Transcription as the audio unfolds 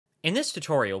In this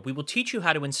tutorial, we will teach you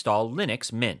how to install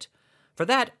Linux Mint. For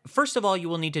that, first of all, you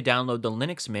will need to download the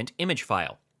Linux Mint image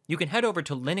file. You can head over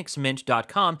to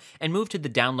linuxmint.com and move to the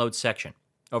Download section.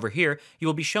 Over here, you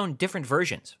will be shown different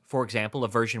versions, for example, a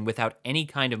version without any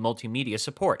kind of multimedia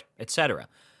support, etc.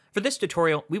 For this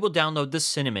tutorial, we will download the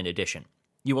Cinnamon edition.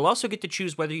 You will also get to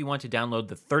choose whether you want to download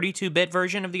the 32-bit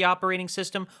version of the operating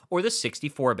system or the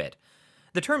 64-bit.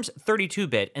 The terms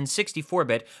 32-bit and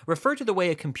 64-bit refer to the way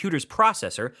a computer's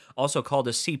processor, also called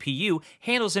a CPU,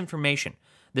 handles information.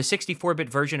 The 64-bit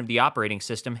version of the operating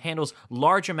system handles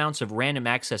large amounts of random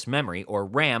access memory, or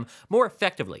RAM, more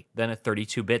effectively than a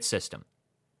 32-bit system.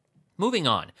 Moving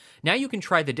on, now you can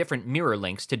try the different mirror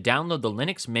links to download the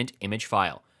Linux Mint image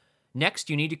file. Next,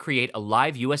 you need to create a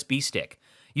live USB stick.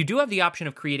 You do have the option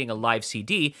of creating a live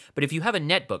CD, but if you have a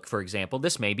netbook, for example,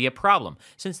 this may be a problem,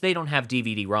 since they don't have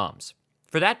DVD-ROMs.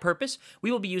 For that purpose, we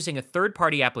will be using a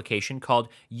third-party application called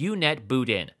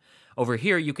UNetbootin. Over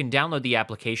here, you can download the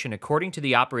application according to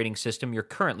the operating system you're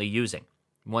currently using.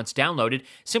 Once downloaded,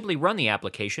 simply run the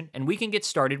application, and we can get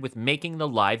started with making the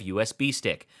live USB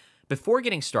stick. Before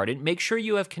getting started, make sure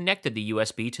you have connected the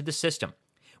USB to the system.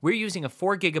 We're using a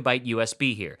 4GB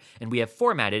USB here, and we have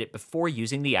formatted it before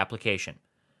using the application.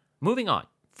 Moving on,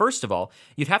 first of all,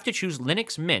 you'd have to choose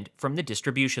Linux Mint from the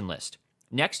distribution list.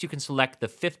 Next, you can select the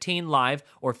 15 Live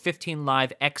or 15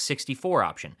 Live x64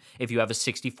 option, if you have a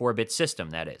 64-bit system,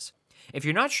 that is. If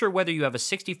you're not sure whether you have a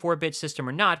 64-bit system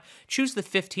or not, choose the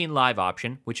 15 Live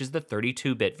option, which is the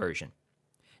 32-bit version.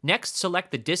 Next,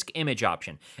 select the Disk Image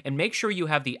option, and make sure you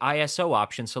have the ISO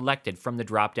option selected from the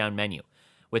drop-down menu.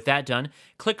 With that done,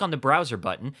 click on the Browser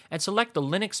button and select the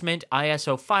Linux Mint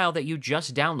ISO file that you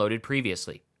just downloaded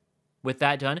previously. With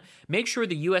that done, make sure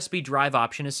the USB drive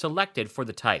option is selected for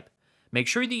the type. Make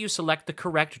sure that you select the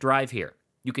correct drive here.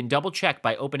 You can double-check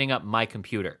by opening up My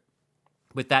Computer.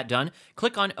 With that done,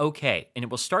 click on OK, and it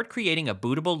will start creating a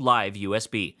bootable live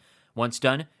USB. Once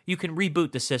done, you can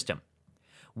reboot the system.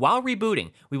 While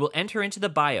rebooting, we will enter into the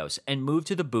BIOS and move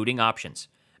to the booting options.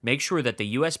 Make sure that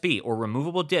the USB or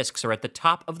removable disks are at the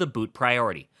top of the boot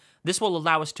priority. This will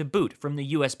allow us to boot from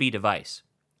the USB device.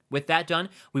 With that done,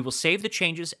 we will save the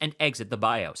changes and exit the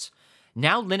BIOS.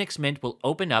 Now Linux Mint will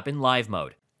open up in live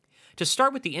mode. To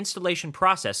start with the installation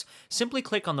process, simply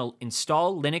click on the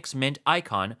Install Linux Mint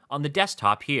icon on the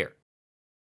desktop here.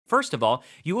 First of all,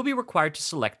 you will be required to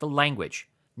select the language.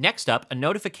 Next up, a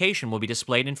notification will be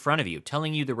displayed in front of you,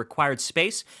 telling you the required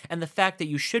space and the fact that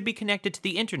you should be connected to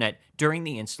the internet during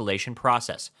the installation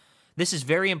process. This is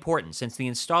very important since the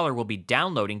installer will be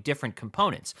downloading different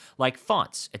components, like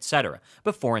fonts, etc.,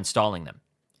 before installing them.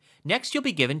 Next, you'll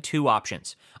be given two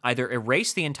options. Either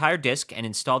erase the entire disk and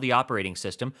install the operating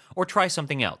system, or try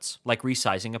something else, like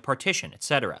resizing a partition,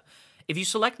 etc. If you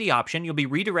select the option, you'll be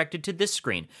redirected to this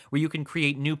screen, where you can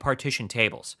create new partition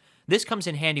tables. This comes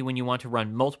in handy when you want to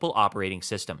run multiple operating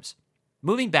systems.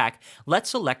 Moving back,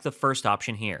 let's select the first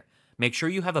option here. Make sure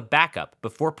you have a backup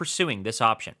before pursuing this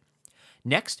option.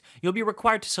 Next, you'll be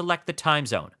required to select the time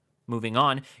zone. Moving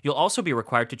on, you'll also be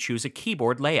required to choose a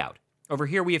keyboard layout. Over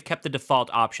here, we have kept the default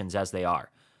options as they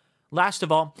are. Last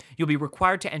of all, you'll be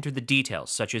required to enter the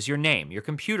details, such as your name, your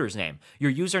computer's name,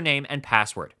 your username, and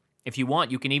password. If you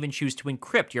want, you can even choose to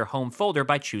encrypt your home folder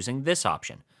by choosing this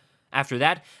option. After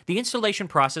that, the installation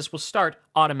process will start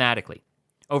automatically.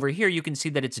 Over here, you can see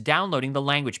that it's downloading the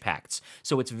language packs,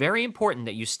 so it's very important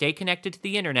that you stay connected to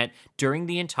the internet during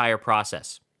the entire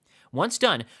process. Once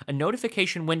done, a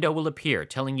notification window will appear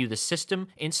telling you the system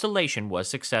installation was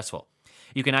successful.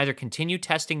 You can either continue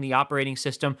testing the operating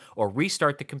system or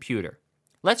restart the computer.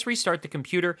 Let's restart the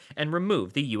computer and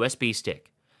remove the USB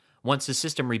stick. Once the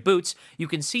system reboots, you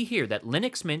can see here that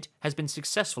Linux Mint has been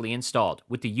successfully installed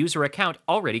with the user account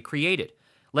already created.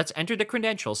 Let's enter the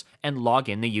credentials and log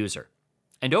in the user.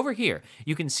 And over here,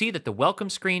 you can see that the welcome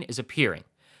screen is appearing.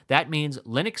 That means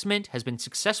Linux Mint has been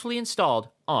successfully installed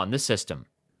on the system.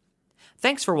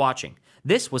 Thanks for watching.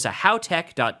 This was a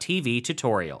HOWTECH.tv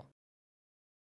tutorial.